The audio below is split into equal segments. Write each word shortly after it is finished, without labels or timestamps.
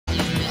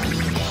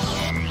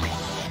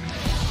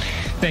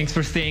Thanks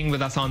for staying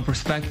with us on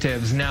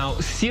Perspectives. Now,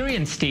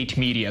 Syrian state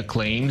media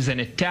claims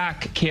an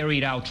attack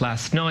carried out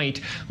last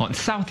night on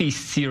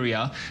southeast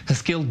Syria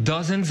has killed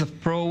dozens of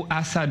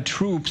pro-Assad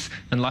troops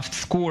and left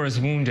scores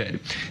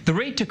wounded. The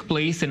raid took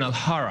place in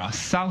Al-Hara,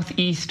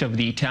 southeast of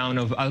the town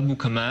of Abu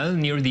Kamal,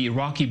 near the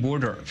Iraqi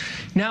border.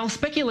 Now,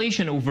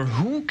 speculation over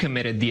who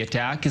committed the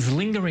attack is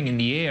lingering in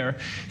the air.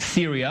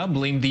 Syria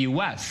blamed the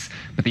U.S.,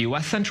 but the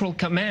U.S. Central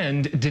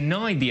Command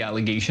denied the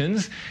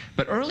allegations.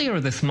 But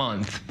earlier this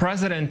month,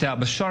 President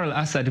Bashar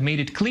al-Assad made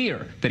it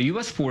clear that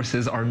U.S.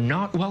 forces are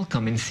not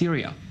welcome in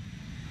Syria.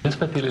 As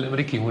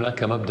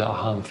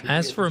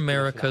for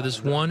America,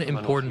 there's one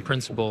important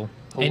principle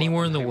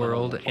anywhere in the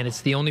world, and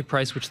it's the only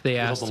price which they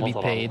ask to be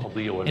paid,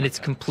 and it's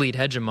complete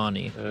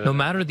hegemony, no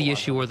matter the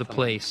issue or the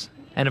place.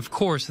 And of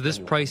course, this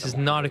price is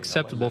not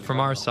acceptable from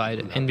our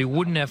side, and we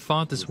wouldn't have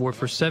fought this war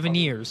for 7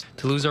 years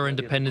to lose our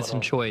independence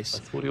and choice.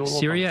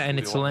 Syria and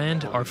its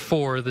land are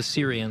for the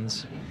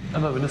Syrians.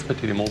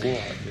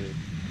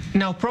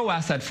 Now,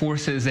 pro-Assad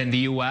forces in the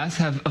U.S.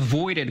 have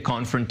avoided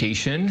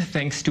confrontation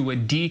thanks to a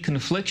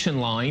deconfliction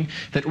line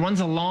that runs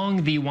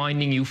along the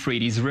winding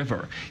Euphrates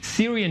River.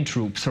 Syrian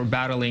troops are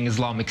battling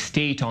Islamic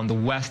State on the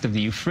west of the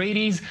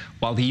Euphrates,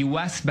 while the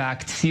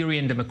U.S.-backed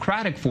Syrian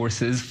Democratic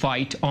Forces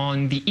fight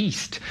on the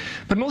east.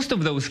 But most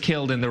of those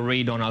killed in the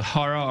raid on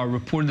Al-Hara are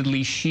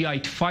reportedly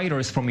Shiite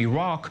fighters from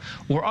Iraq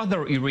or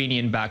other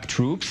Iranian-backed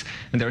troops,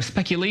 and there is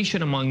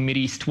speculation among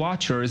Mideast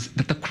watchers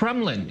that the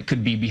Kremlin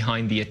could be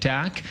behind the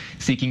attack,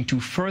 seeking to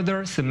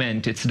further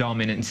cement its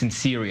dominance in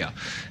Syria.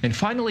 And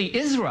finally,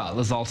 Israel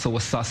is also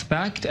a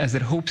suspect as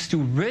it hopes to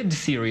rid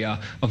Syria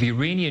of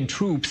Iranian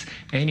troops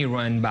and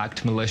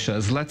Iran-backed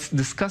militias. Let's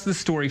discuss this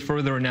story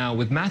further now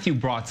with Matthew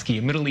Brodsky,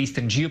 a Middle East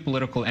and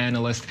geopolitical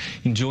analyst.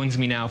 He joins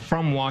me now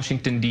from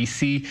Washington,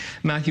 D.C.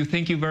 Matthew,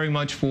 thank you very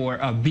much for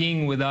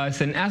being with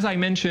us. And as I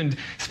mentioned,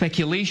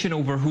 speculation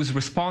over who's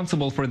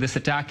responsible for this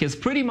attack is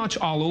pretty much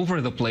all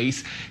over the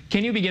place.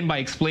 Can you begin by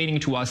explaining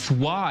to us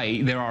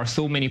why there are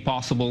so many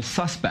possible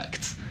suspects? Well,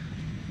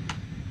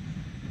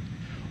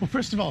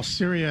 first of all,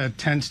 Syria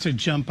tends to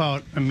jump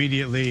out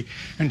immediately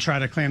and try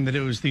to claim that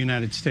it was the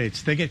United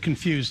States. They get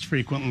confused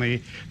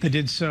frequently. They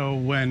did so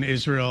when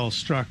Israel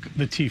struck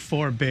the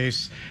T4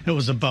 base. It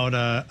was about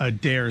a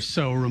day or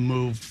so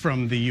removed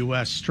from the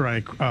U.S.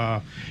 strike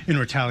in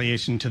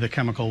retaliation to the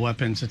chemical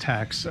weapons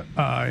attacks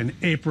in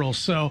April.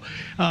 So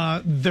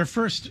their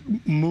first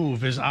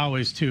move is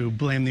always to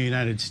blame the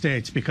United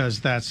States because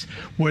that's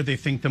where they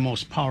think the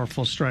most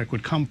powerful strike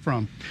would come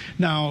from.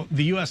 Now,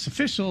 the U.S.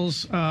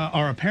 officials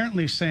are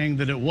apparently saying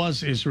that it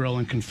was Israel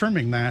and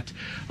confirming that.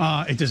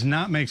 It does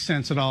not make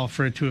sense at all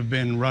for it to have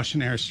been Russian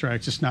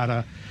airstrikes. It's not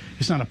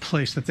a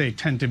place that they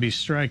tend to be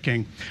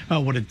striking.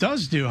 What it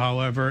does do,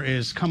 however,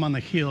 is come on the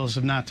heels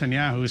of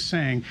Netanyahu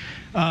saying,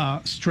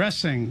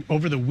 stressing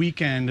over the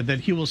weekend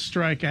that he will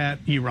strike at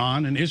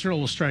Iran and Israel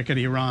will strike at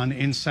Iran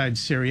inside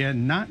Syria,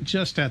 not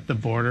just at the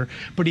border,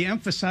 but he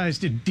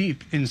emphasized it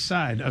deep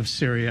inside of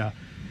Syria.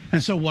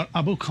 And so what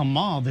Abu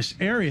Kamal, this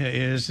area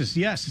is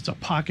yes, it's a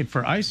pocket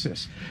for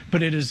ISIS,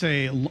 but it is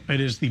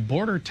the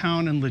border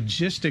town and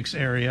logistics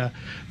area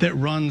that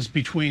runs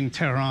between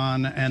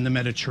Tehran and the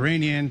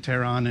Mediterranean,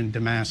 Tehran and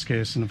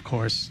Damascus, and of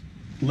course,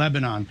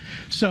 Lebanon.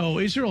 So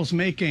Israel's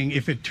making,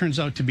 if it turns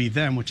out to be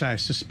them, which I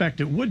suspect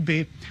it would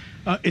be,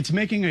 it's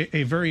making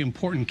a very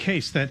important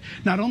case that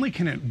not only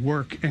can it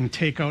work and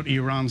take out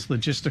Iran's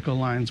logistical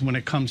lines when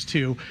it comes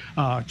to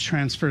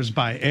transfers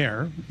by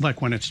air,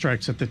 like when it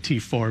strikes at the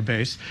T4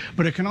 base,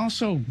 but it can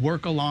also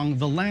work along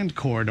the land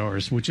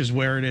corridors, which is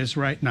where it is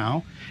right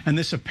now. And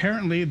this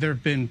apparently, there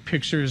have been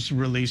pictures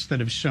released that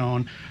have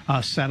shown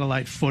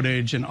satellite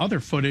footage and other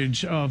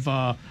footage of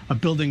a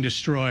building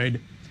destroyed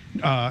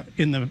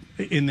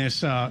in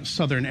this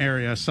southern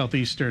area,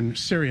 southeastern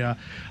Syria.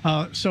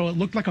 So it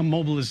looked like a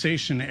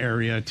mobilization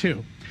area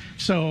too.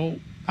 So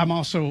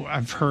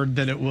I've heard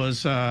that it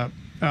was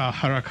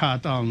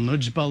Harakat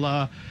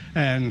al-Nujbala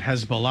and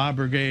Hezbollah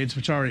brigades,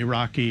 which are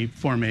Iraqi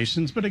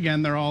formations, but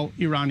again, they're all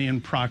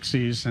Iranian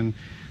proxies, and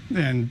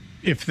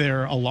if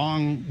they're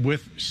along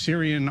with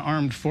Syrian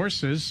armed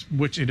forces,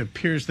 which it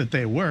appears that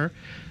they were,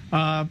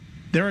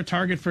 they're a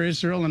target for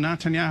Israel, and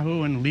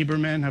Netanyahu and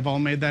Lieberman have all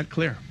made that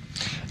clear.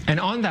 And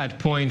on that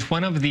point,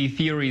 one of the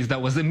theories that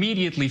was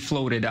immediately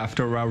floated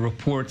after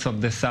reports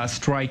of this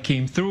strike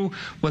came through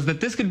was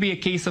that this could be a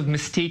case of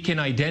mistaken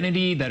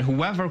identity, that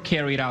whoever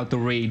carried out the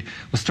raid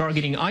was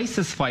targeting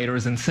ISIS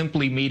fighters and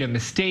simply made a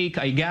mistake.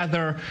 I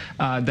gather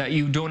that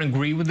you don't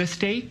agree with this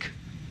take?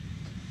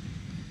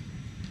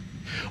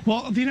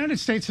 Well, the United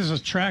States has a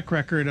track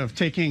record of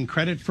taking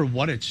credit for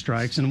what it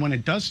strikes, and when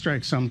it does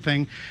strike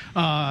something,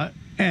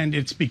 And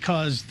it's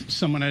because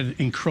someone had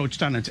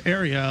encroached on its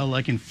area,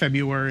 like in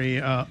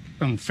February.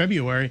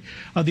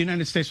 The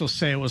United States will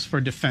say it was for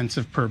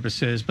defensive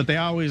purposes, but they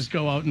always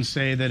go out and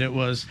say that it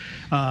was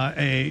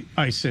a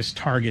ISIS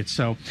target.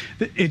 So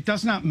it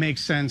does not make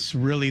sense,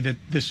 really, that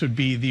this would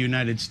be the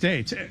United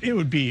States. It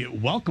would be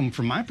welcome,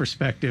 from my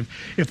perspective,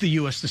 if the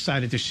U.S.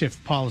 decided to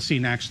shift policy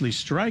and actually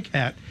strike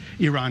at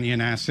Iranian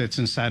assets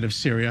inside of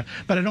Syria.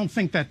 But I don't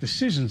think that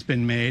decision's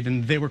been made,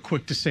 and they were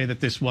quick to say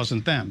that this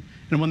wasn't them.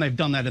 And when they've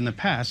done that in the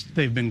past,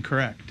 they've been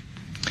correct.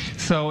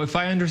 So if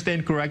I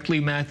understand correctly,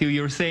 Matthew,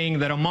 you're saying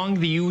that among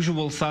the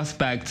usual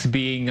suspects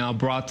being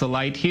brought to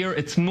light here,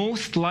 it's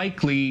most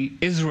likely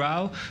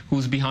Israel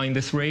who's behind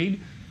this raid?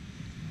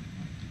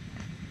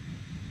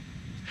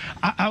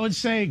 I would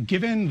say,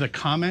 given the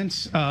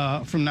comments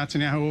from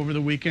Netanyahu over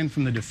the weekend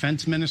from the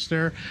defense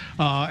minister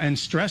and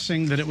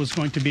stressing that it was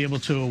going to be able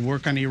to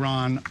work on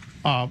Iran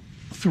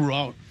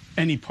throughout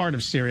any part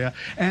of Syria,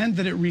 and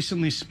that it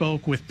recently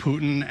spoke with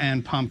Putin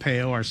and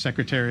Pompeo, our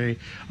Secretary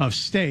of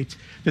State,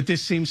 that this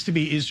seems to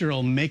be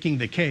Israel making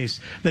the case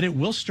that it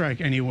will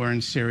strike anywhere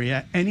in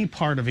Syria, any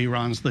part of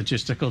Iran's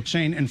logistical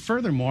chain, and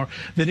furthermore,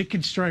 that it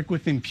could strike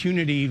with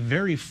impunity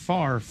very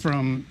far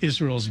from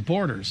Israel's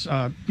borders.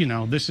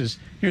 This is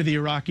near the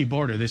Iraqi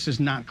border. This is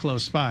not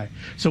close by.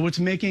 So it's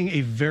making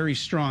a very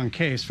strong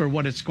case for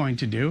what it's going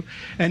to do.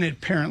 And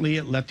apparently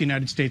it let the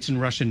United States and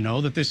Russia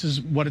know that this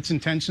is what its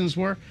intentions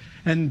were.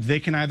 And they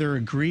can either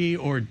agree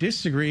or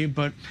disagree,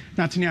 but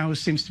Netanyahu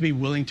seems to be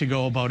willing to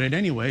go about it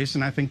anyways,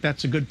 and I think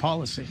that's a good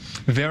policy.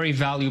 Very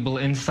valuable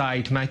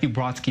insight. Matthew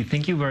Brodsky,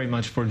 thank you very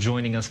much for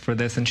joining us for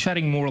this and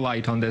shedding more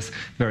light on this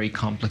very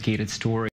complicated story.